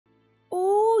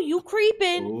you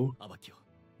creeping. Ooh.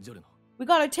 We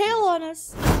got a tail on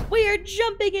us. We are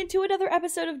jumping into another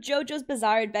episode of JoJo's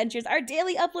Bizarre Adventures. Our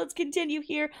daily uploads continue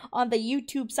here on the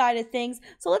YouTube side of things.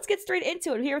 So let's get straight into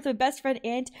it. We're here with my best friend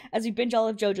Ant as we binge all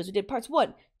of JoJo's. We did parts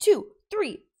 1, 2,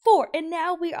 3, 4, and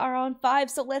now we are on 5.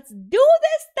 So let's do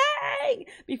this thing!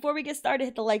 Before we get started,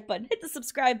 hit the like button, hit the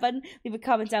subscribe button, leave a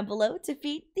comment down below to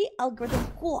feed the algorithm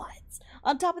quads.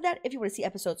 On top of that, if you want to see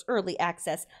episodes early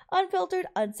access, unfiltered,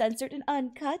 uncensored, and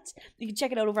uncut, you can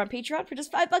check it out over on Patreon for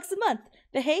just $5 a month.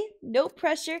 But hey, no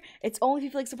pressure. It's only if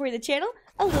you feel like supporting the channel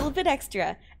a little bit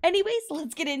extra. Anyways,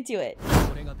 let's get into it.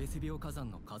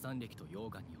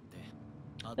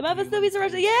 The Memphis movies are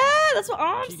yeah, that's what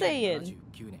I'm saying.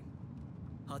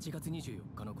 8月24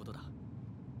日のことだ。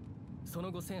そ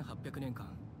の後1800年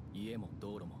間、家も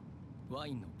道路もワ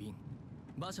インの瓶、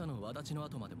馬車の轍の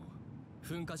跡までも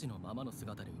噴火時のままの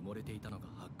姿で埋もれていたのが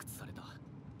発掘された。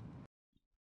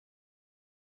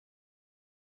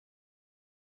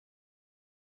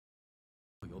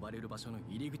と呼ばれる場所の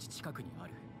入り口近くにあ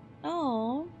る。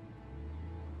Oh.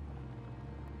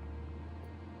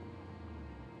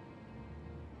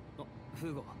 フ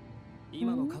ーゴ、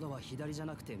今の角は左じゃ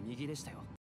なくて右でしたよ。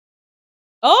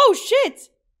Oh shit!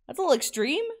 That's a little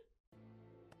extreme.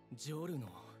 ジョルノ、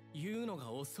言うの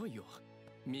が遅いよ。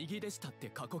右でしたって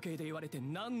過去形で言われて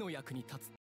何の役に立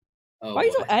つ。Why are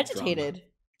you so agitated?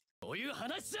 どういう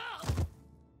話だ。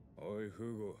おいフ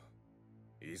ーゴ、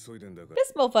急いでんだから。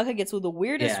 This motherfucker gets with the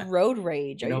weirdest road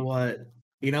rage. You know what?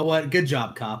 You know what? Good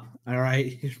job, cop. All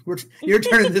right, you're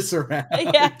turning this around.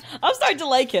 Yeah, I'm starting to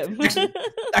like him.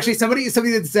 Actually, somebody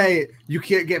did say you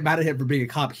can't get mad at him for being a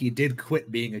cop. He did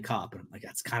quit being a cop. And I'm like,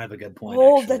 that's kind of a good point.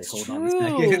 Oh, actually. that's Hold true. on a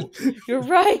second. You're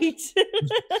right.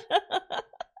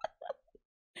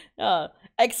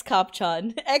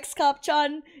 Ex-cop-chan.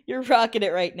 Ex-cop-chan, you're rocking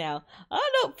it right now. I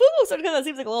don't know. Fugo started because that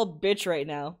seems like a little bitch right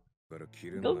now.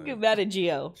 Go get mad at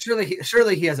Gio.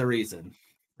 Surely he has a reason.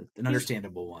 An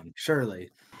understandable one. Surely.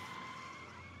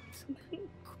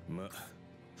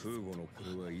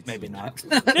 Maybe not.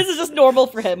 This is just normal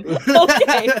for him.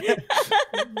 Okay.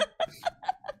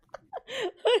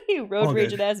 You road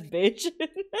raging ass bitch.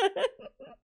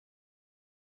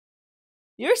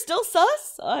 You're still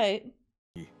sus? Alright.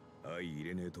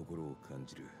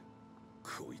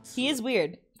 He is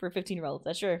weird for a 15-year-old.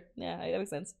 That's sure. Yeah, that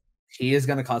makes sense. He is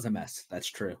gonna cause a mess. That's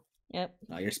true. Yep.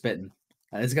 No, you're spitting.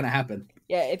 That is gonna happen.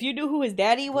 Yeah, if you knew who his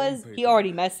daddy was, he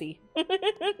already messy. On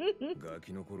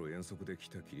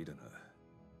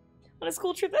a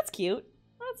school trip, that's cute.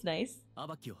 That's nice.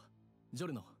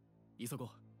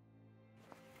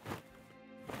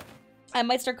 I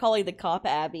might start calling the cop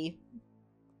Abby.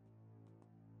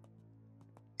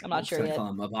 I'm not sure yet.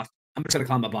 I'm just gonna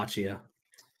call him Abacchio.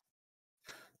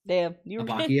 Damn, you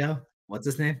Abacchio? What's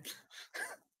his name?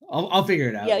 I'll figure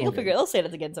it out. Yeah, you'll figure it. I'll say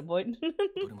that again at some point.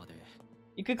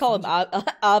 You could call him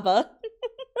Abba.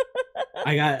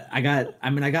 I got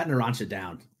Naranja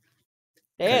down.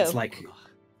 Damn. It's like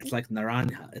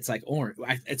Naranja. It's like orange.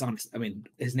 It's on. I mean,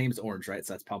 his name is Orange, right?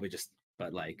 So that's probably just,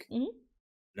 but like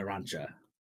Naranja.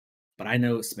 But I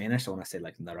know Spanish, so when I say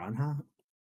like Naranja,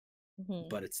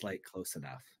 but it's like close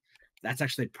enough. That's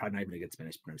actually probably not even a good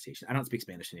Spanish pronunciation. I don't speak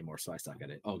Spanish anymore, so I suck at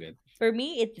it. All good. For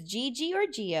me, it's Gigi or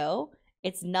Gio.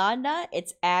 It's Nana.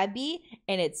 It's Abby,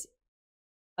 and it's.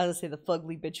 I was gonna say the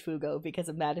fugly bitch Fugo because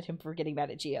I'm mad at him for getting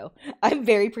mad at Gio. I'm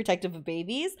very protective of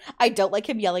babies. I don't like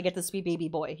him yelling at the sweet baby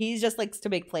boy. He just likes to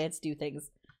make plants do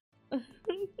things.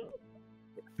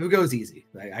 Fugo's easy.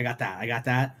 I got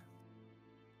that.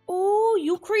 Oh,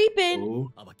 you creeping.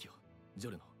 Ooh.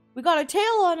 We got a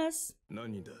tail on us.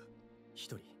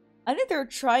 I think they're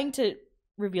trying to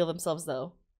reveal themselves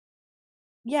though.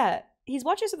 Yeah, he's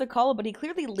watching us in the column, but he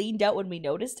clearly leaned out when we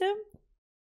noticed him.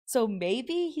 So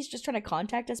maybe he's just trying to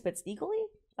contact us, but sneakily?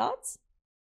 Thoughts?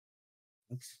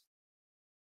 I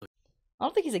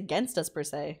don't think he's against us, per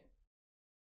se.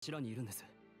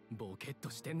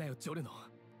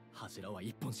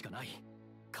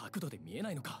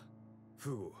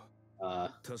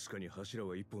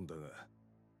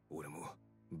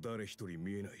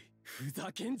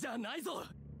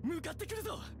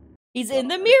 He's in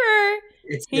the mirror!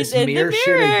 He's in the mirror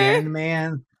shit again,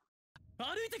 man.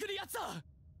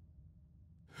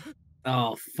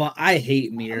 Oh fuck! I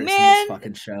hate mirrors in this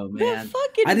fucking show, man.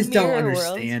 I just don't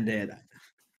understand it.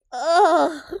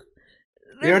 Ugh.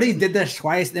 We already did this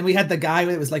twice. Then we had the guy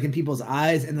that was like in people's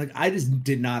eyes, and like I just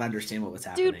did not understand what was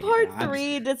happening. Dude, part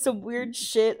 3 did some weird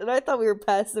shit, and I thought we were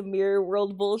past the mirror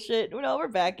world bullshit. No, we're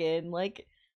back in. Like,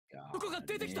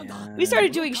 God, we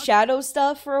started doing shadow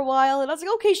stuff for a while, and I was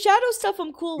like, okay, shadow stuff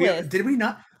I'm cool with. Did we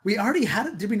not? We already had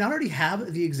it. Did we not already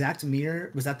have the exact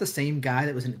mirror? Was that the same guy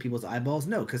that was in people's eyeballs?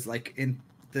 No, because like in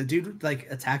the dude like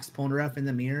attacks Polnareff in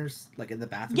the mirrors, like in the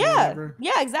bathroom. Yeah, or whatever.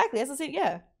 yeah, exactly. That's the same.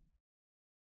 Yeah.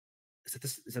 Is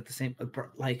that the same?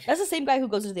 Like that's the same guy who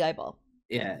goes into the eyeball.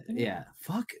 Yeah, yeah.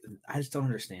 Fuck. I just don't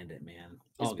understand it, man.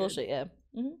 It's bullshit. Yeah.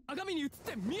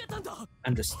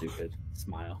 I'm just stupid.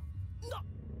 Smile.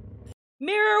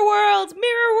 Mirror world.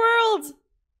 Mirror world.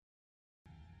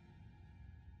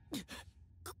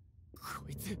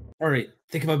 All right,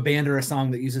 think of a band or a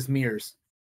song that uses mirrors.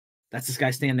 That's this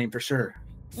guy's stand name for sure.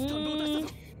 I'm trying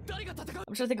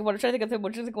to think of one.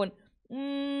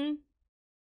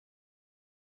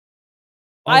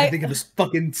 All I can think of is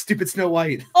fucking stupid Snow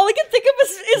White. All I can think of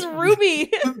is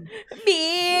Ruby.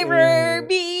 Mirror,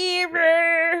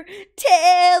 mirror,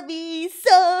 tell me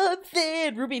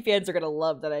something. Ruby fans are gonna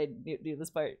love that I do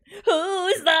this part.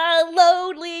 Who's the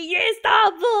loneliest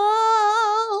of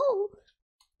all?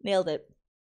 Nailed it.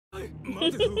 No.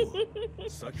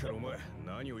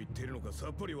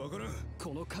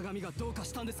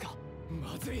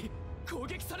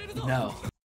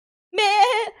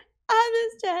 Man, I'm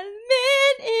just a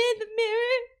man in the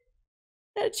mirror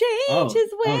that change his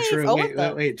ways. Oh, true. Oh,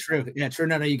 wait, true. Yeah, true.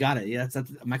 No, you got it. Yeah,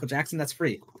 that's Michael Jackson. That's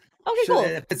free. Okay, cool.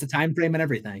 It's the time frame and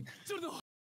everything.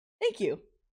 Thank you.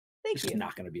 Thank you. It's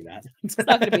not gonna be that. It's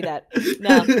not gonna be that.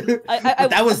 No.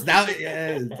 That was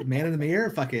Man in the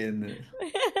Mirror. Fucking.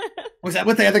 Was that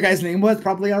what the other guy's name was?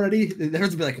 Probably already. There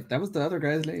was be like that was the other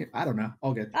guy's name. I don't know.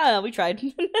 All good. I don't know. We tried.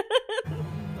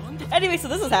 Anyway, so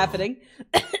this is happening.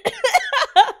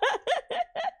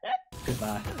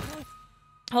 Goodbye.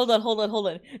 Hold on. Do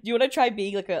you want to try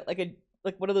being like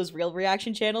one of those real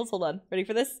reaction channels? Hold on. Ready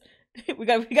for this? We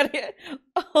gotta hit.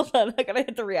 Hold on. I gotta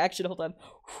hit the reaction. Hold on.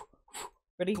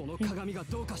 Ready? Oh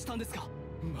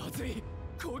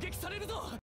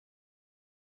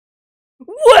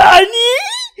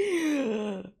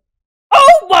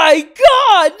my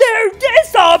god! They're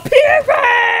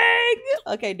disappearing!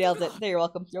 Okay, nailed it. You're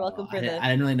welcome. You're welcome for that. I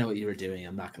didn't really know what you were doing.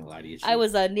 I'm not gonna lie to you. I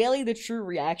was nailing the true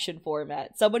reaction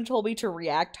format. Someone told me to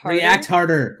react harder. React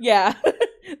harder. Yeah.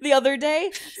 The other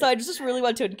day. So I just really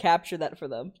wanted to capture that for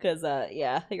them. Because,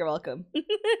 yeah, you're welcome.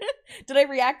 Did I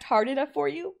react hard enough for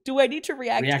you? Do I need to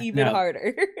react even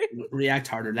harder? React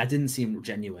harder. That didn't seem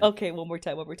genuine. Okay, one more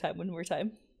time.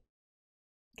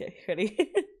 Okay,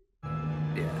 ready?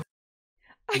 Yeah.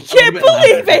 I can't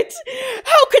believe it!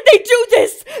 How could they do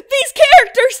this? These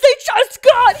characters, they just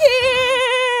got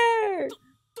here!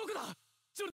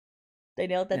 They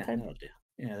nailed that time? That'll do.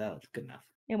 Yeah, that was good enough.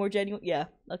 Yeah, more genuine? Yeah,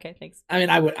 okay, thanks. I mean,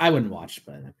 I wouldn't watch,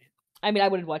 but I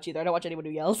wouldn't watch either. I don't watch anyone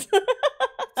who yells.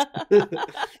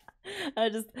 I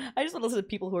just want to listen to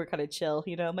people who are kind of chill,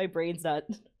 you know? My brain's not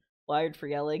wired for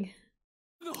yelling.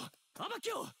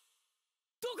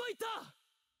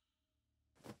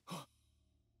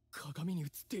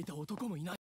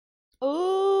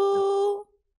 Oh.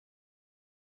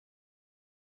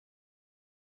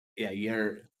 Yeah,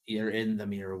 you're in the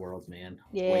mirror world, man.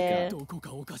 Yeah.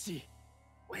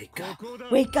 Wake up.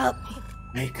 Wake up.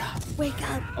 Wake up.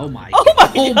 Wake up. Oh my. Oh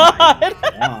my god.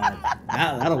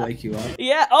 That'll wake you up.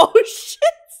 Yeah. Oh shit.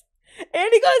 And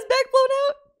he got his back blown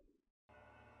out.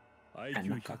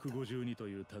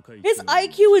 His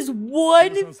IQ is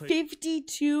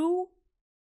 152.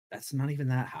 That's not even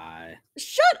that high.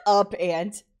 Shut up,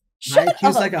 Ant. My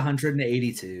IQ's like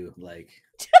 182. Like.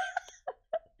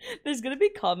 There's gonna be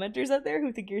commenters out there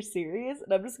who think you're serious,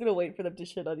 and I'm just gonna wait for them to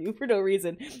shit on you for no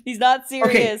reason. He's not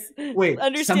serious. Okay, wait.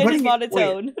 Understand his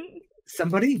monotone. Wait,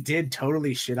 somebody did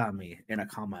totally shit on me in a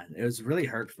comment. It was really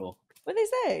hurtful. What'd they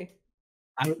say?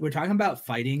 We're talking about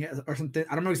fighting or something.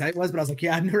 I don't know exactly what it was, but I was like,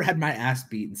 yeah, I've never had my ass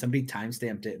beat. And somebody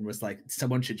timestamped it and was like,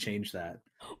 someone should change that.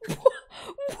 What?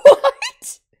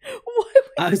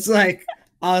 I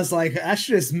was like, that's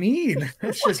just mean.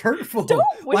 That's just hurtful.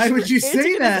 Why would you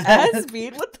say that? Ass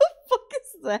beat? What the fuck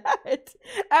is that?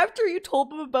 After you told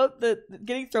them about the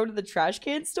getting thrown in the trash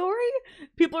can story,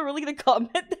 people are really gonna comment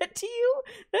that to you?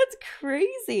 That's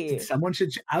crazy. Someone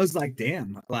should. I was like,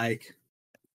 damn. Like,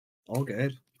 all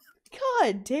good.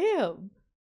 God damn.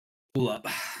 Pull up.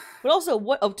 But also,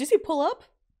 what? Oh, did you say pull up?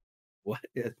 What?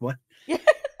 What? Yeah.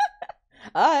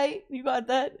 Alright, you got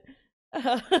that.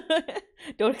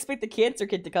 Don't expect the cancer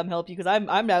kid to come help you because I'm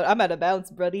out of bounds,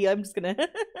 buddy. I'm just gonna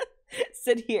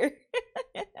sit here.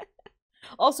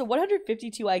 Also,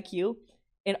 152 IQ,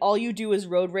 and all you do is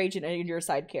road rage and you're a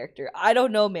side character. I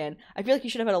don't know, man. I feel like you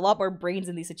should have had a lot more brains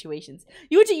in these situations.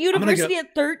 You went to university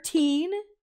at 13.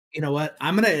 You know what?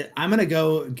 I'm gonna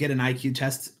go get an IQ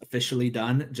test officially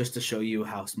done just to show you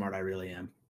how smart I really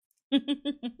am.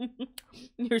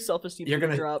 Your self-esteem You're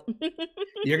gonna drop.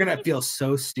 You're gonna feel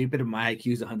so stupid if my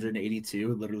IQ is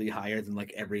 182, literally higher than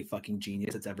like every fucking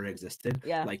genius that's ever existed.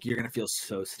 Yeah. Like you're gonna feel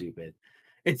so stupid.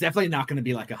 It's definitely not gonna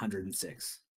be like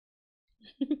 106.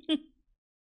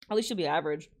 At least you'll be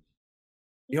average.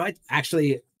 You know, I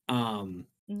actually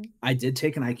I did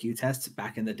take an IQ test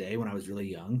back in the day when I was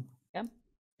really young. Yeah.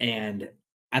 And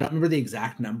I don't remember the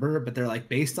exact number, but they're like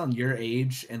based on your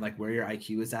age and like where your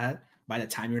IQ is at, by the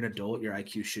time you're an adult, your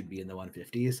IQ should be in the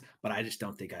 150s. But I just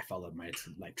don't think I followed my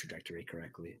life trajectory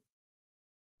correctly.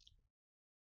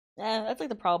 Yeah, that's like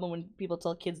the problem when people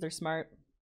tell kids they're smart.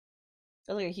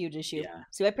 That's like a huge issue. Yeah.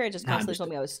 See, my parents just constantly told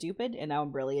me I was stupid, and now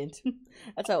I'm brilliant.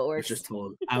 That's how it works.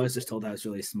 I was just told I was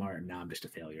really smart, and now I'm just a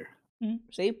failure.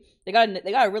 See, they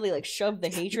gotta really like shove the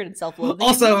hatred and self-loathing.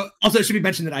 Also, it should be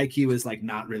mentioned that IQ is like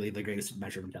not really the greatest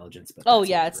measure of intelligence. But oh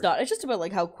yeah, it's not. It's just about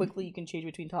like how quickly you can change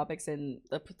between topics and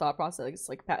the thought process,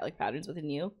 like patterns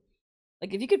within you.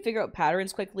 Like if you can figure out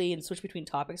patterns quickly and switch between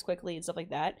topics quickly and stuff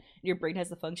like that, and your brain has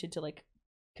the function to like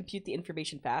compute the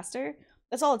information faster.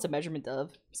 That's all it's a measurement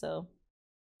of. So,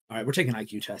 all right, we're taking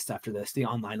IQ tests after this. The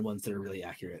online ones that are really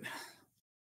accurate.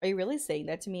 Are you really saying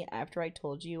that to me after I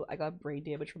told you I got brain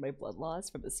damage from my blood loss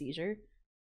from the seizure?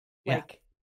 Yeah. Like,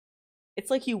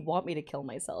 it's like you want me to kill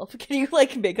myself. Can you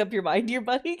like make up your mind here,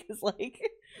 buddy? Because like,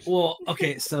 well,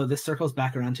 okay, so this circles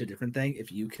back around to a different thing.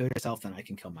 If you kill yourself, then I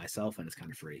can kill myself, and it's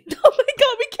kind of free. Oh my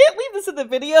god, we can't leave this in the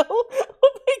video.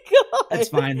 Oh my god, it's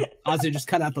fine. Ozzy, just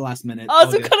cut out the last minute.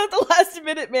 Also, cut out the last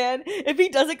minute, man. If he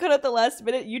doesn't cut out the last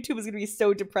minute, YouTube is gonna be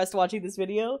so depressed watching this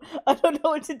video. I don't know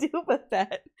what to do with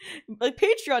that. Like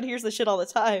Patreon hears the shit all the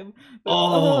time.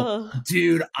 But,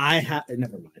 dude,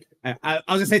 never mind. I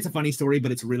was gonna say it's a funny story,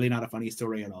 but it's really not a funny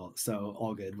story at all. So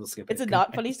all good. We'll skip it. It's a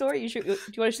not funny story. Do you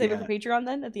want to save it for Patreon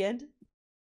then at the end?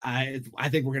 I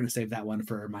think we're gonna save that one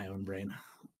for my own brain.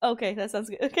 Okay, that sounds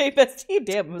good. Okay, bestie.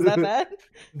 Damn, was that bad?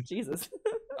 Jesus.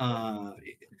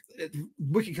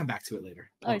 We can come back to it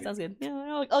later. All right, sounds good.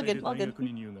 Yeah, all good. All good.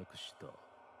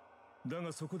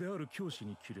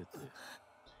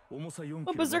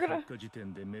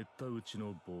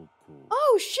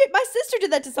 Oh shit, my sister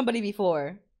did that to somebody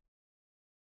before.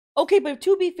 Okay, but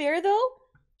to be fair though,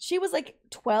 she was like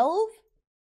 12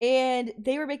 and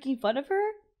they were making fun of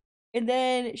her, and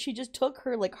then she just took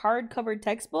her like hard-covered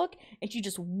textbook and she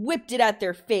just whipped it at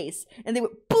their face, and they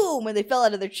went boom and they fell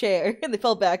out of their chair and they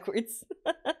fell backwards.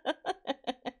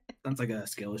 Sounds like a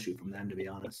skill issue from them, to be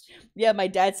honest. Yeah, my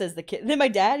dad says the kid. Then my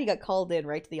dad, he got called in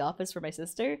right to the office for my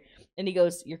sister, and he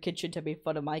goes, "Your kid shouldn't have made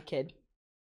fun of my kid."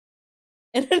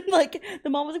 And then like the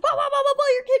mom was like, "Wah, wah, wah, wah, wah,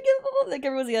 your kid, like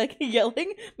everyone's like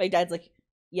yelling." My dad's like,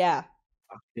 "Yeah,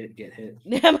 get hit."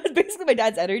 Yeah, basically my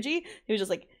dad's energy. He was just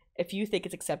like, "If you think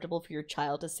it's acceptable for your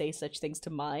child to say such things to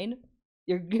mine,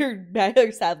 you're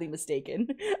sadly mistaken."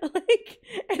 Like,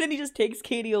 and then he just takes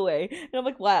Katie away, and I'm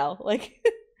like, wow, like.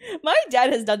 My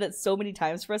dad has done that so many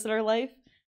times for us in our life.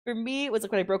 For me, it was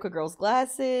like when I broke a girl's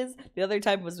glasses. The other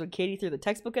time was when Katie threw the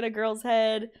textbook at a girl's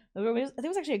head. I think it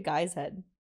was actually a guy's head.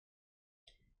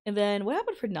 And then what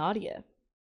happened for Nadia?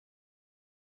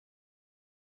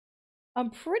 I'm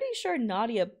pretty sure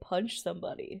Nadia punched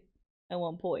somebody at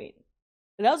one point.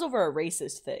 And that was over a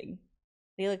racist thing.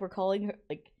 They like were calling her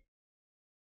like,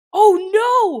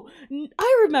 oh no!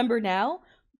 I remember now.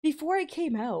 Before I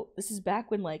came out, this is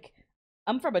back when like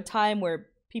I'm from a time where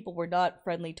people were not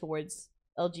friendly towards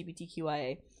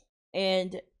LGBTQIA.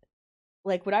 And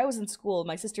like when I was in school,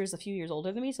 my sister is a few years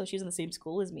older than me, so she's in the same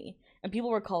school as me. And people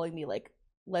were calling me like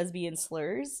lesbian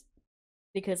slurs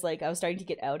because like I was starting to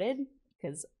get outed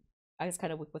because I was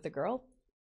kind of with a girl.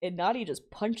 And Nadia just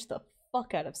punched the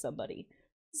fuck out of somebody.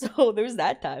 So there was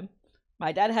that time.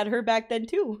 My dad had her back then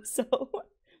too, so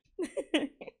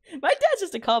my dad's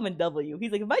just a common W.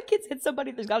 He's like, if my kids hit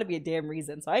somebody, there's gotta be a damn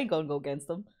reason, so I ain't gonna go against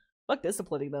them. Fuck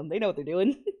disciplining them. They know what they're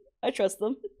doing. I trust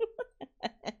them.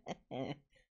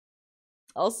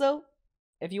 Also,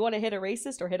 if you want to hit a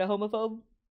racist or hit a homophobe,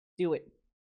 do it.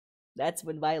 That's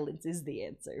when violence is the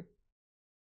answer.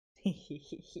 Yeah,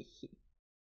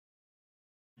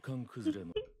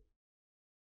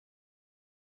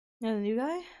 the new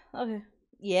guy? Okay.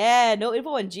 Yeah, no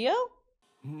info on Geo?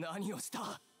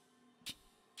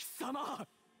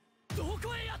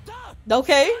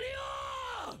 Okay.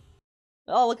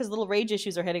 Oh, look, his little rage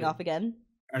issues are heading off again.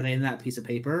 Are they in that piece of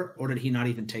paper, or did he not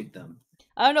even take them?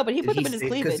 I don't know, but he put them in his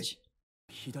cleavage.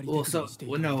 Well,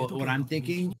 no, what I'm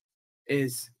thinking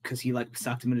is because he like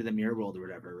sucked him into the mirror world or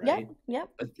whatever, right? Yeah.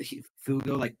 But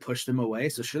Fugo like pushed them away,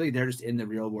 so surely they're just in the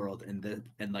real world and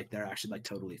like they're actually like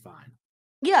totally fine.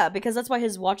 Yeah, because that's why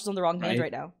his watch is on the wrong hand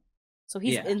right now. So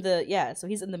he's in the so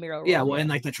he's in the mirror world. Yeah, well, and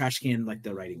like the trash can, like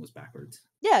the writing was backwards.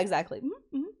 Yeah, exactly.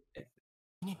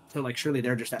 So like surely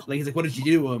they're just like he's like, what did you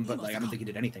do to him? But like I don't think he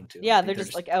did anything to him. Yeah, they're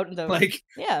just like out in the like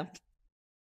yeah.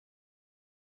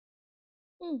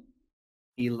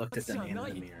 He looked at the man in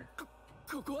the mirror.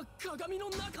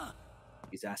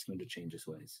 He's asking him to change his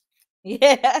ways.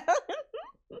 Yeah.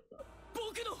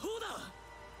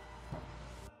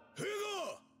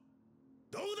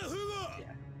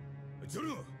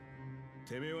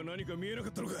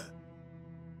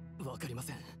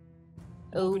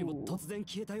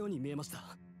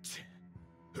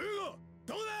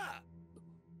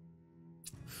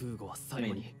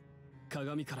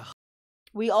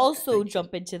 We also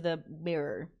jump into the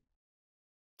mirror.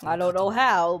 I don't know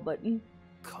how, but I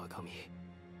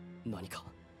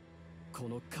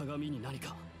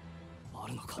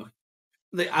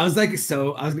was like, I was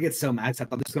gonna get so mad. I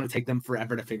thought it was gonna take them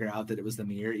forever to figure out that it was the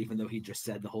mirror, even though he just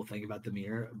said the whole thing about the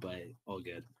mirror. But all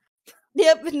good.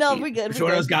 Yep, no, we're good.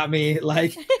 JoJo's got me.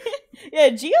 Like, yeah,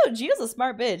 Gio's a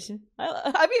smart bitch.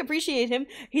 I appreciate him.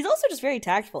 He's also just very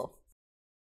tactful.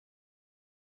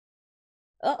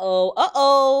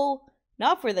 Uh-oh.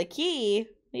 Not for the key.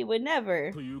 We would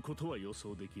never.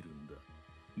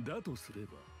 だとすれ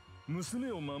ば、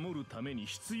娘を守るために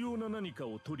必要な何か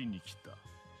を取りに来た。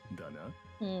だな。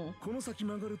この先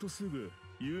曲がるとすぐ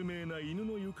有名な犬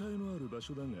の愉快のある場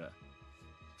所だが、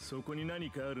そこに何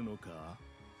かあるのか？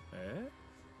え？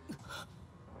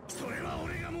それは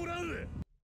俺がもらう。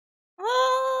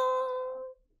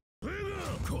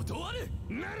断る。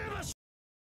ならば。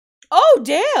Oh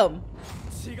damn!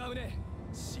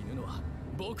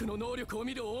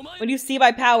 When you see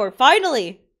my power,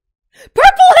 finally!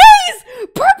 Purple haze!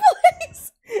 Purple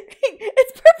haze!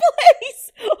 It's purple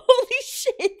haze! Holy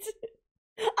shit!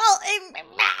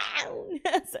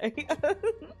 Sorry.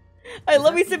 I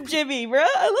love me some Jimmy, bro.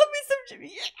 I love me some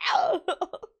Jimmy. Yeah.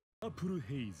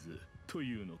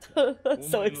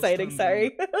 So exciting,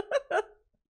 sorry.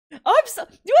 Oh, I'm so.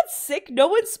 You know what's sick? No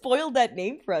one spoiled that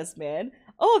name for us, man.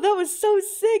 Oh, that was so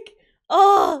sick.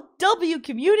 Oh, W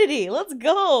community. Let's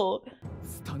go.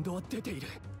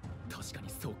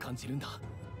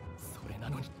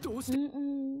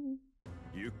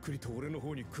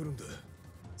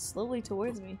 Slowly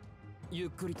towards me.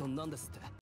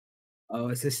 Oh,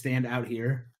 it's his stand out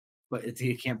here, but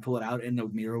he can't pull it out in the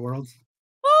mirror world.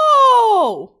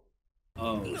 Oh!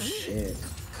 Oh shit.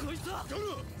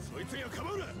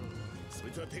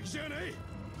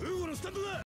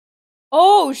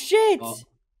 Oh shit! Oh.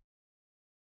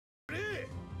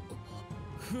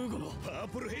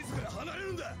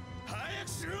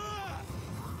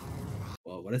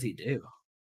 Well, what does he do?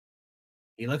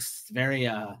 He looks very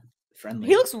friendly.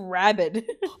 He looks rabid.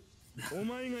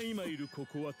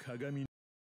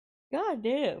 God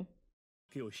damn.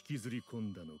 His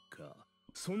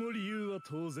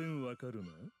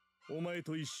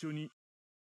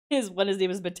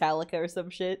name is Metallica or some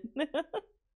shit.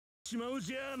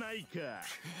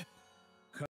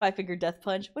 5-finger death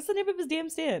punch. What's the name of his damn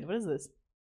stand? What is this?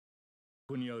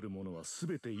 We'll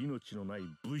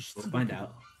find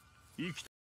out.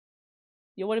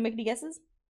 You want to make any guesses?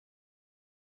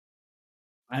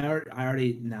 I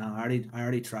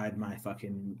already tried my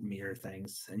fucking mirror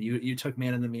things, and you took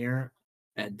Man in the Mirror,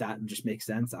 and that just makes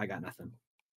sense. I got nothing.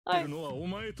 Right.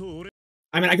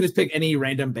 I mean, I could just pick any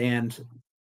random band,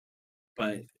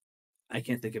 but I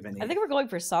can't think of any. I think we're going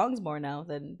for songs more now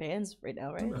than bands right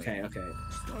now, right? Okay.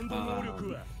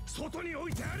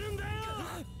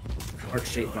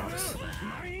 Heart-shaped box.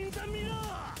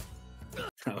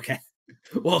 Okay.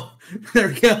 Well, there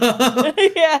we go.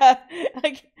 Yeah,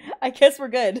 I guess we're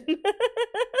good.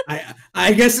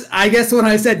 I guess when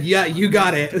I said yeah, you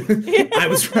got it, I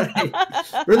was right.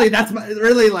 Really,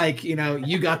 really like, you know,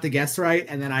 you got the guess right,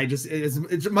 and then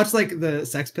it's much like the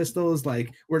Sex Pistols,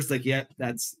 like we're just like, yeah,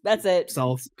 that's it,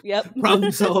 solved. Yep,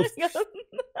 problem solved.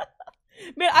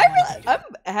 Man, I'm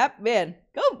happy. Man,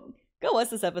 go watch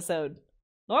this episode.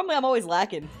 Normally, I'm always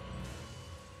lacking.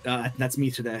 That's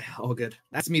me today. All good.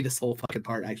 That's me this whole fucking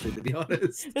part, actually, to be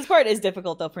honest. This part is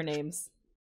difficult, though, for names.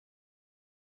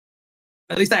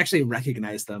 At least I actually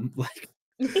recognize them. Like,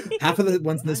 half of the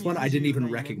ones in this one, I didn't even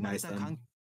recognize them.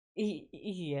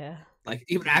 Yeah. Like,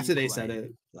 even after they said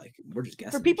it, like, we're just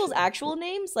guessing. For people's actual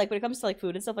names, like, when it comes to, like,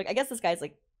 food and stuff, like, I guess this guy's,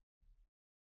 like,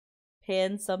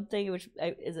 Pan something, which,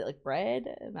 is it, like, bread?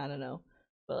 I don't know.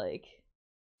 But, like,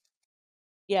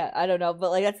 yeah, I don't know. But,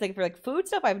 like, that's the thing. For, like, food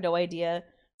stuff, I have no idea.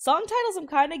 Song titles I'm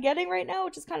kind of getting right now,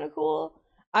 which is kind of cool.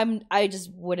 I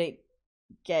just wouldn't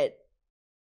get.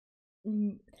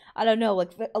 I don't know.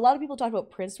 Like a lot of people talk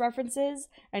about Prince references.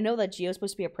 I know that Gio's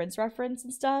supposed to be a Prince reference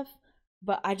and stuff,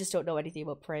 But I just don't know anything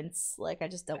about Prince. Like, I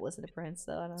just don't listen to Prince,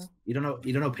 so I don't know. You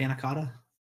don't know panna cotta?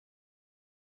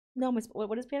 No,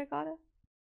 what is panna cotta?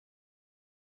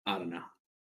 I don't know.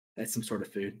 That's some sort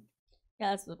of food.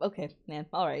 Yeah, that's okay, man.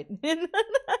 All right.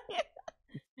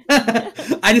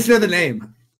 I just know the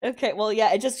name. Okay, well,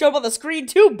 yeah, it just showed up on the screen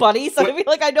too, buddy. So I feel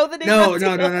like I know the name. No.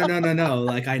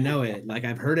 Like I know it. Like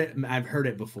I've heard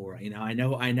it before. You know, I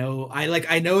know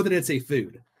that it's a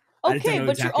food. Okay, but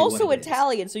exactly you're also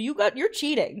Italian, so you're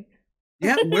cheating.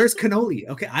 Yeah, where's cannoli?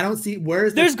 Okay, I don't see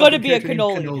where's. There's got to be a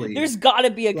cannoli. There's got to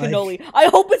be a cannoli. I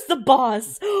hope it's the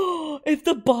boss. If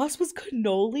the boss was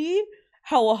cannoli,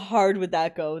 how hard would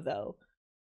that go, though?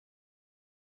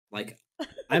 Like,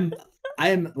 I'm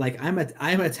Italian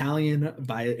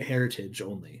by heritage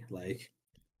only. Like,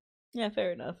 yeah,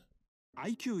 fair enough.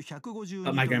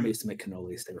 But my grandma used to make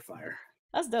cannolis. They were fire.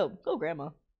 That's dope. Go, grandma.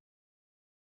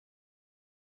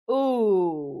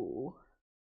 Ooh.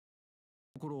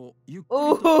 Oh,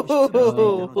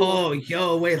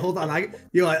 yo, wait, hold on.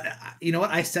 You know what?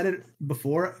 I said it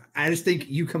before. I just think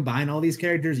you combine all these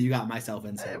characters, you got myself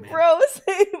inside, man. Bro,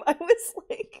 same. I was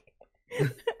like,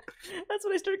 that's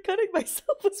when I started cutting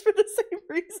myself. Was for the same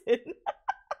reason.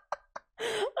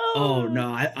 Oh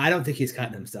no, I don't think he's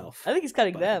cutting himself. I think he's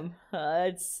cutting them.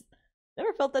 It's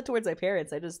never felt that towards my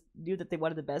parents. I just knew that they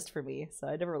wanted the best for me, so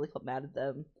I never really felt mad at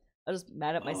them. I was just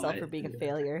mad at myself for being a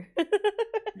failure.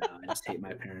 No, I just hate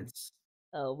my parents.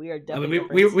 Oh, we are definitely. I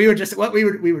mean, we were just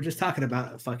talking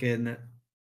about fucking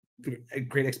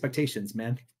Great Expectations,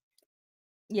 man.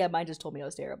 Yeah, mine just told me I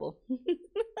was terrible.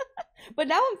 But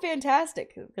now I'm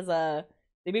fantastic because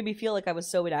they made me feel like I was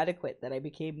so inadequate that I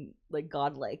became like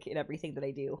godlike in everything that I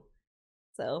do.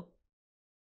 So,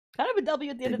 kind of a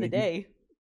W at the end of the day.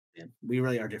 Yeah, we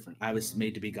really are different. I was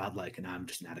made to be godlike, and I'm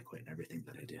just inadequate in everything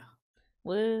that I do.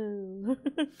 Woo!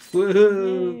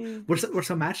 Woohoo! We're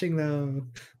so matching though.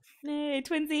 Yay,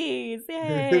 twinsies!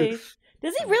 Yay!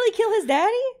 Does he really kill his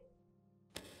daddy?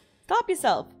 Stop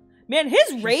yourself. Man,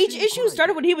 his rage issue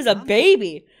started when he was a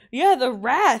baby. Yeah, the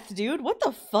wrath, dude. What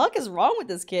the fuck is wrong with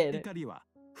this kid? Then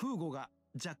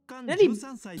he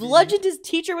bludgeoned his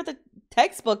teacher with a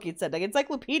textbook, it said, like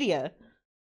encyclopedia.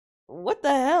 What the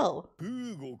hell?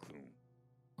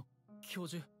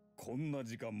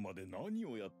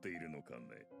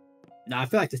 No, I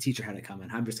feel like the teacher had it coming.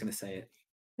 I'm just gonna say it.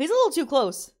 He's a little too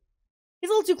close. He's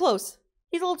a little too close.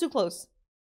 He's a little too close.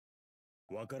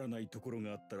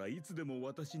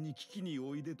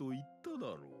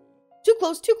 Too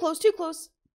close, too close, too close.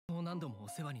 Too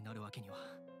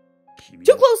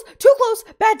close, too close.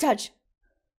 Bad touch.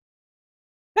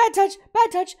 Bad touch,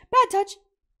 bad touch, bad touch.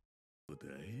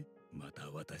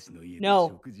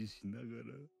 No.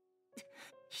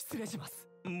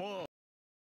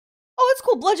 Oh, it's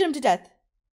cool. Bludgeon him to death.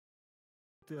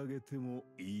 Kill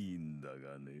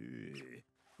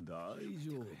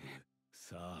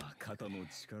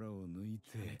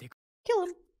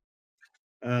him.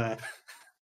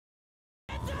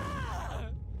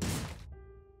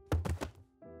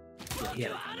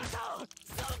 Yeah.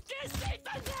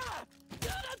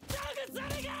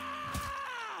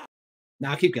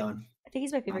 Now keep going. I think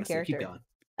he's my favorite character. Keep going.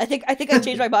 I think I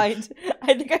changed my mind.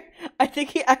 I think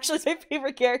he actually is my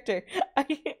favorite character.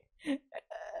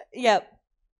 Yep.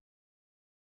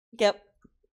 Yep.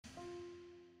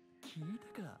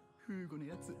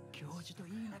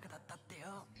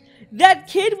 That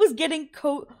kid was getting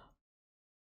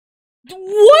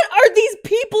What are these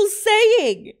people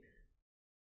saying?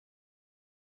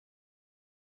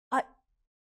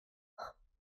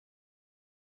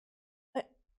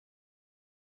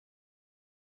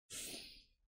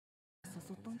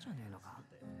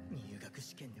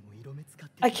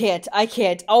 I can't.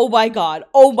 Oh my god.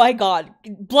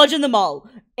 Bludgeon them all.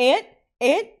 Ant?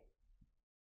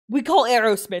 We call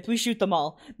Aerosmith. We shoot them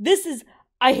all. This is,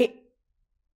 I hate,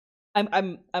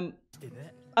 I'm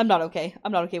not okay.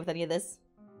 I'm not okay with any of this.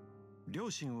 It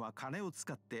was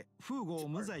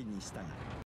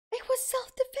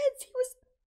self-defense. He was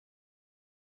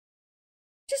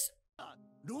just...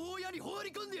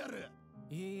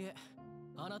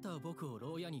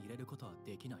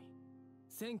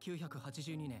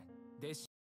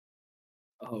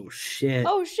 Oh shit.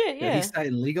 Oh shit, yeah. Did he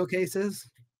cite legal cases?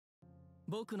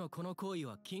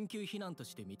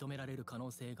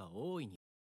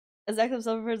 Executive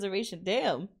self-preservation,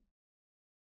 damn.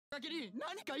 You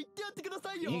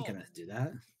ain't gonna do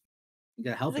that. You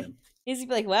gotta help him. He's gonna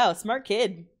be like, wow, smart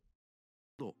kid.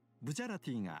 Oh,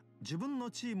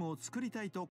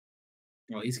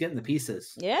 he's getting the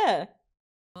pieces. Yeah.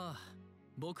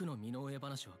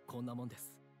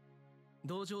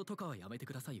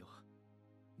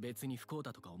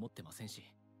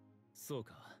 So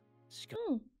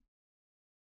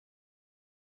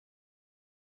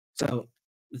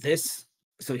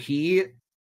he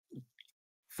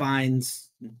finds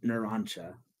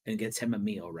Narancia and gets him a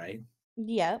meal, right?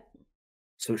 Yep.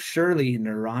 So surely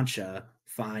Narancia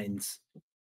finds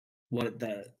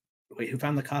who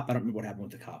found the cop? I don't remember what happened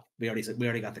with the cop. We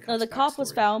already got the cop. No, the cop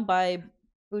was found by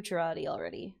Bucciarati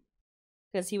already,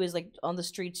 because he was like on the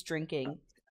streets drinking,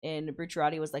 and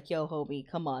Bucciarati was like, "Yo, homie,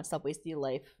 come on, stop wasting your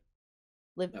life,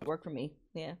 work for me."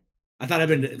 Yeah. I thought I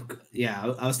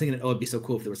was thinking, it'd be so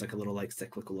cool if there was like a little like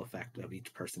cyclical effect of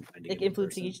each person finding like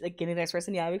influencing each, like getting the next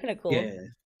person. Yeah, it'd be kind of cool. Yeah.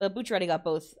 But Bucciarati got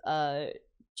both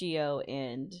Gio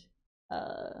and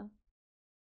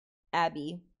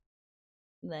Abby.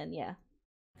 And then yeah.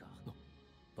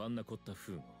 パンナコッタ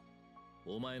フー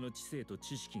ゴ、お前の知性と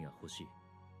知識が欲しい。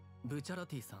ブチャラ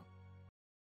ティさん。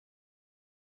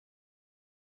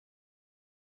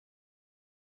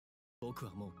僕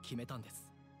はもう決めたんです。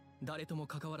誰とも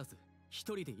関わらず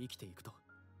一人で生きていくと。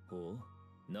ほう、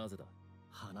なぜだ。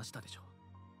話したでしょ。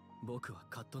僕は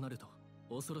カッとなると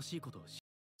恐ろしいことをし。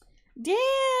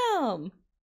Damn!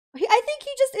 I think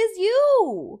he just is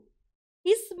you.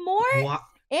 He's smart, What?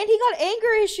 and he got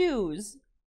anger issues.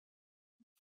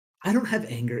 I don't have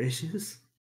anger issues.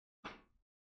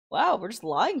 Wow, we're just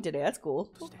lying today. That's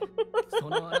cool.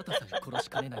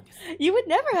 You would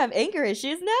never have anger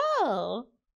issues, no.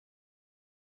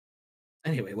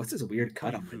 Anyway, what's this weird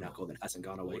cut on my knuckle that hasn't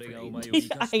gone away for 8 days?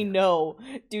 I know.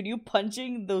 Dude, you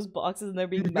punching those boxes and there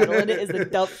being metal in it is the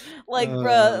dumb. Like,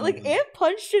 bruh, like, Ant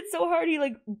punched it so hard he,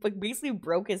 like basically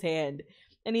broke his hand.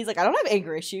 And he's like, I don't have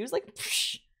anger issues. Like,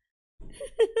 psh.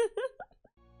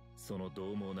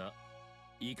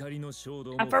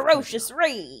 A ferocious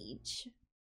rage.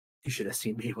 You should have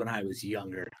seen me when I was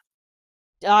younger.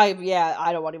 Yeah,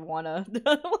 I don't even wanna.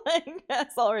 Like,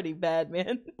 that's already bad,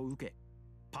 man.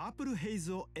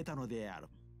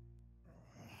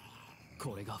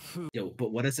 Yo,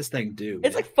 but what does this thing do?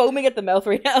 It's like foaming at the mouth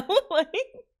right now. Like...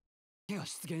 True.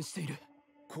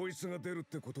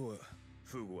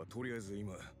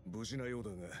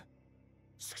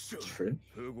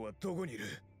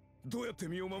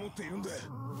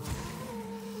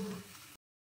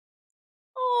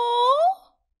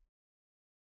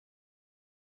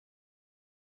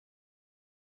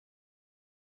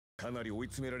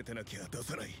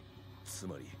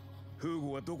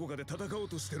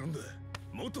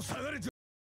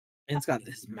 And it's got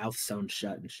his mouth sewn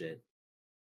shut and shit.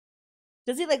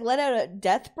 Does he like let out a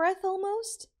death breath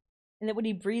almost? And then when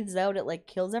he breathes out, it like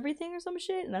kills everything or some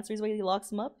shit? And that's the reason why he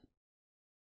locks him up?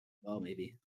 Well,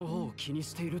 maybe. Oh,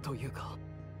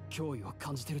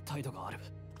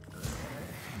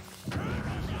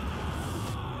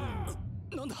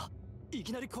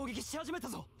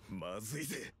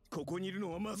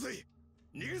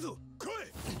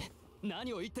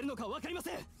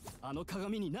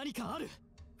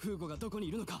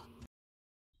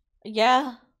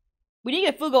 yeah. We need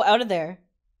to get Fugo out of there.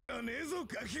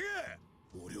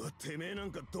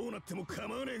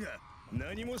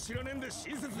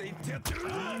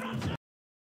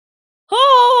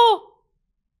 Oh!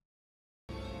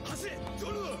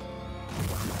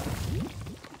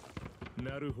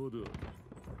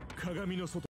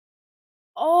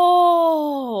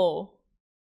 Oh!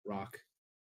 Rock.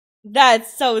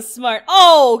 That's so smart.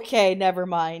 Oh, okay, never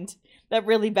mind. That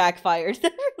really backfired.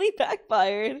 That really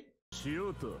backfired.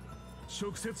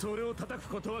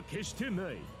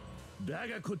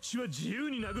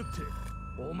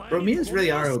 Bro, Mia's really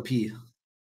ROP.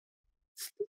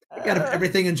 Got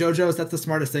everything in JoJo's. That's the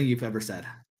smartest thing you've ever said.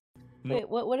 Wait,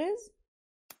 what is?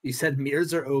 You said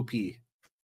mirrors are OP.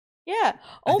 Yeah.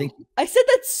 Oh, I said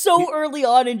that so early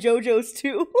on in JoJo's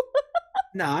too.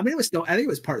 No, I mean, I think it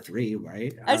was part 3,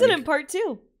 right? I said in part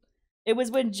 2. It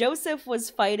was when Joseph was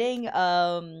fighting,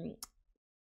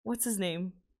 what's his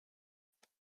name?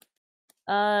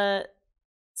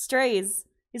 Strays.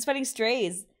 He's fighting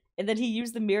Strays. And then he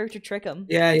used the mirror to trick him.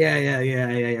 Yeah,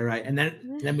 right. And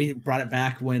then we brought it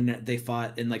back when they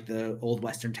fought in like the old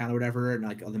Western town or whatever, and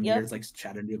like all the mirrors like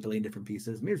shattered into a billion different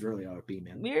pieces. Mirror's really ROP,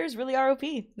 man. Mirror's really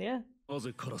ROP, yeah.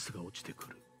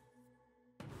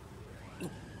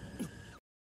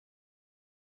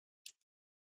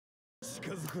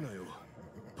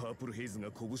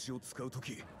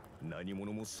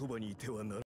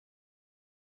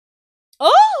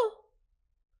 Oh!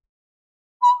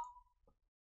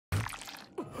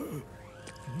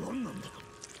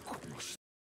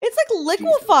 It's like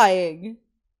liquefying.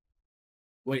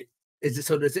 Wait, is it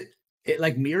so? Does it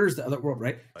like mirrors the other world,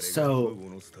 right? So,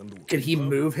 can he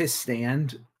move his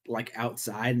stand like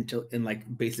outside and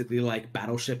like basically like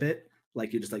battleship it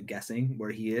like you're just like guessing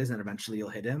where he is, and eventually you'll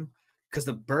hit him because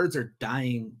the birds are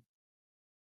dying.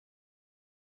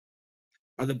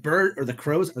 Are the bird or the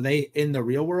crows, are they in the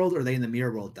real world or are they in the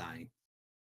mirror world dying?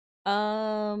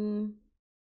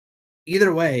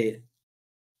 Either way,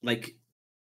 like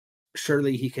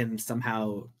surely he can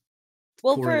somehow.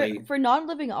 Well, for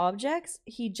non-living objects,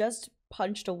 he just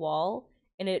punched a wall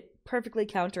and it perfectly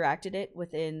counteracted it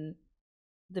within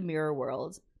the mirror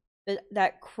world.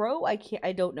 That crow, I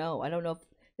don't know if,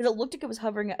 because it looked like it was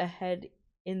hovering ahead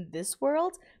in this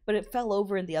world, but it fell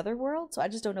over in the other world, so I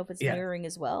just don't know if it's mirroring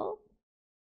as well.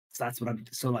 So that's what I'm.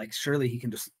 So like, surely he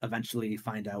can just eventually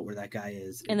find out where that guy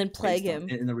is, and then plague him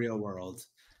in the real world,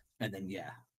 and then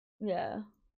yeah.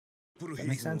 That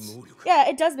makes sense. Yeah,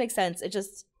 it does make sense. I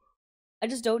just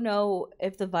don't know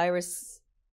if the virus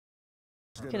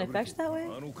can affect that way.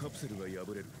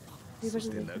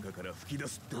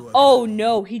 Oh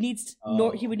no, he needs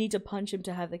he would need to punch him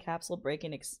to have the capsule break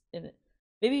in it.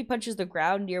 Maybe he punches the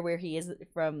ground near where he is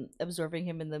from absorbing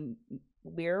him in the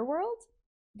mirror world.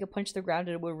 You can punch the ground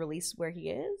and it will release where he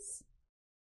is. Is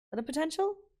that a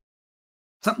potential?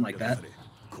 Something like that.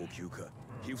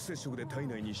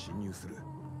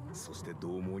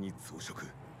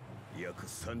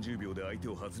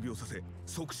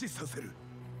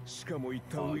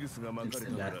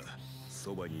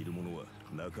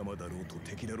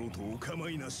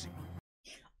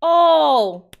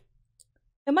 Oh!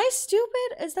 Am I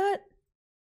stupid? Is that...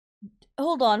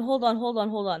 Hold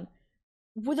on.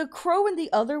 With the crow in the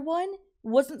other one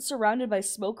wasn't surrounded by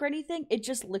smoke or anything, it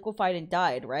just liquefied and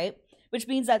died, right? Which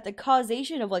means that the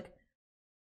causation of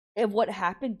what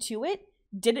happened to it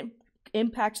didn't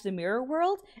impact the mirror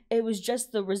world. It was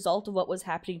just the result of what was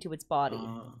happening to its body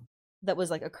that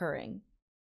was like occurring.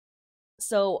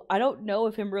 So I don't know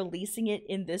if him releasing it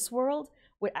in this world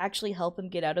would actually help him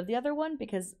get out of the other one,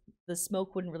 because the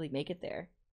smoke wouldn't really make it there.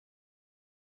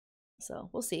 So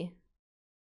we'll see.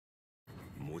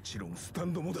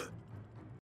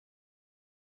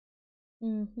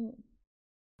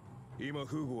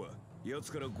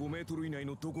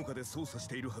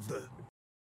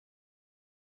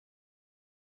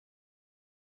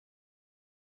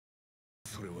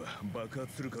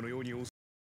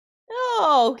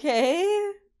 Oh,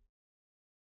 okay.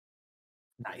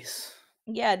 Nice.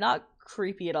 Yeah, not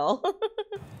creepy at all.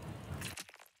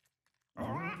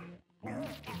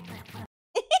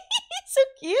 He's so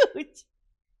cute.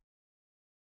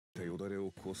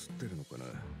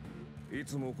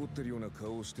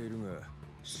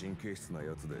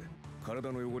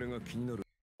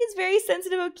 He's very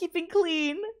sensitive about keeping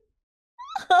clean.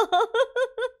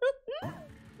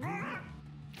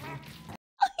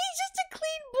 He's just a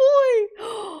clean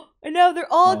boy. And now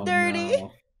they're all dirty.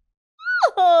 No.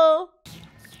 Oh.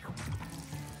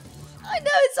 I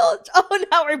know it's all. Oh,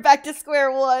 now we're back to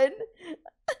square one.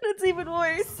 That's even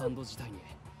worse.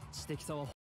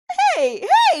 Hey,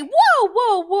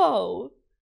 whoa.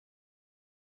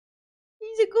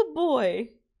 He's a good boy.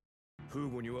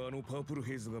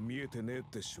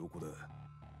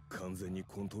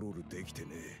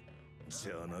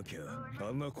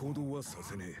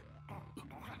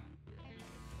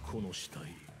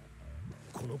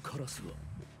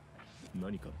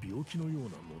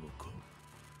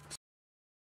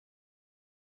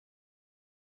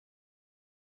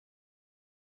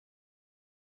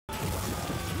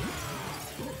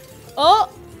 Oh!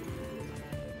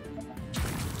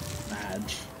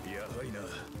 Badge.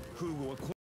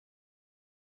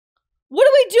 What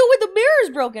do we do when the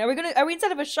mirror's broken? Are we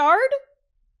inside of a shard?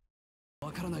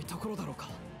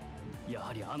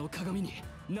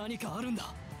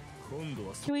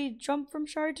 Can we jump from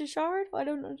shard to shard? I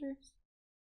don't understand.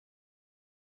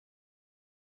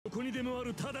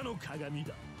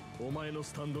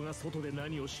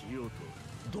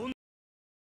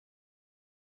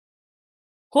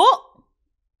 Oh!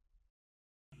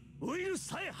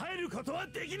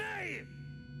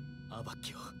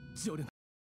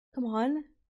 Come on.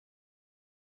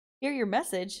 Hear your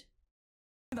message.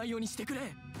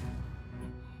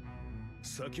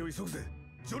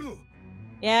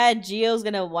 Yeah, Gio's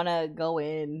gonna wanna go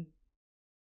in.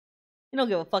 You don't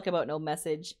give a fuck about no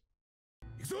message.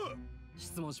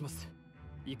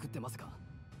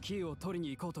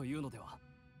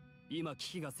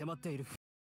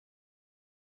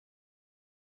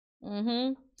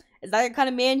 Mm-hmm. Is that the kind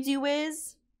of man you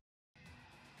is?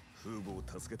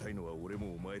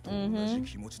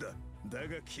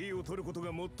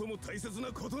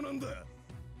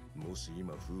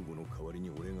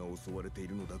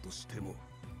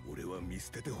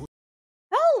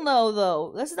 Hell no,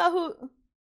 though. That's not who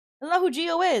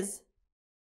Gio is.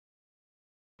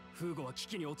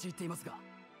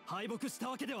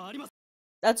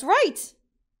 That's right!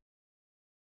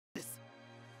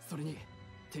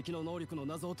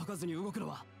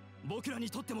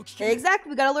 Exactly,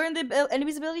 we gotta learn the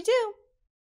enemy's ability too.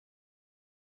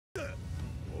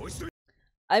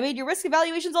 I made your risk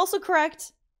evaluations also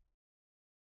correct.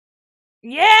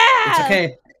 Yeah! It's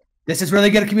okay. This is really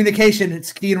good at communication.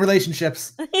 It's key in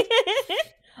relationships.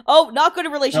 Oh, not good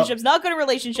at relationships. Nope. Not good at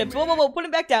relationships. Whoa, whoa, whoa. Put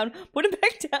him back down. Put him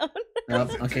back down.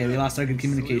 Nope. Okay, we lost our good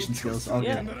communication skills. All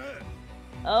good.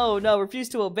 Oh, no. Refuse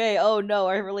to obey. Oh, no.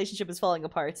 Our relationship is falling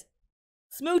apart.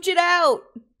 Smooch it out!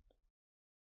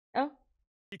 Oh.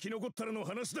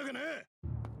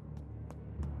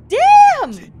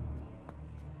 Damn!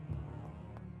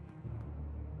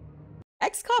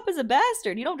 Ex-cop is a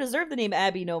bastard. You don't deserve the name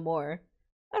Abby no more.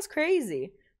 That's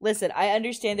crazy. Listen, I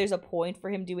understand there's a point for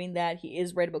him doing that. He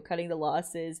is right about cutting the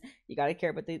losses. You gotta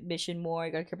care about the mission more.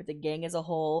 You gotta care about the gang as a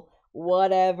whole.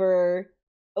 Whatever.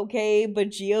 Okay, but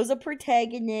Gio's a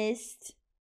protagonist.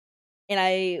 And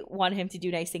I want him to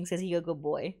do nice things because he's a good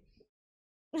boy.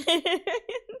 So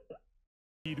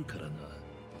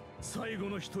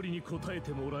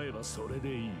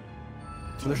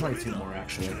there's only 2 more,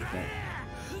 actually. Okay.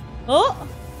 Oh!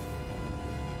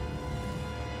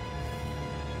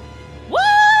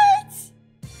 What?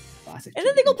 Classic. And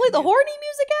then they go play the horny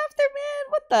music after, man?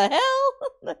 What the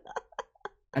hell?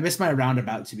 I missed my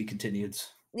roundabout to be continued.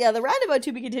 Yeah, the roundabout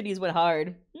to be continues went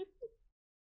hard.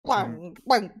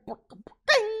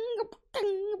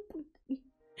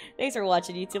 Thanks for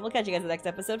watching, YouTube. We'll catch you guys in the next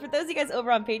episode. For those of you guys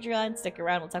over on Patreon, stick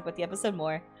around. We'll talk about the episode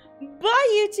more.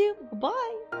 Bye, YouTube.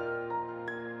 Bye.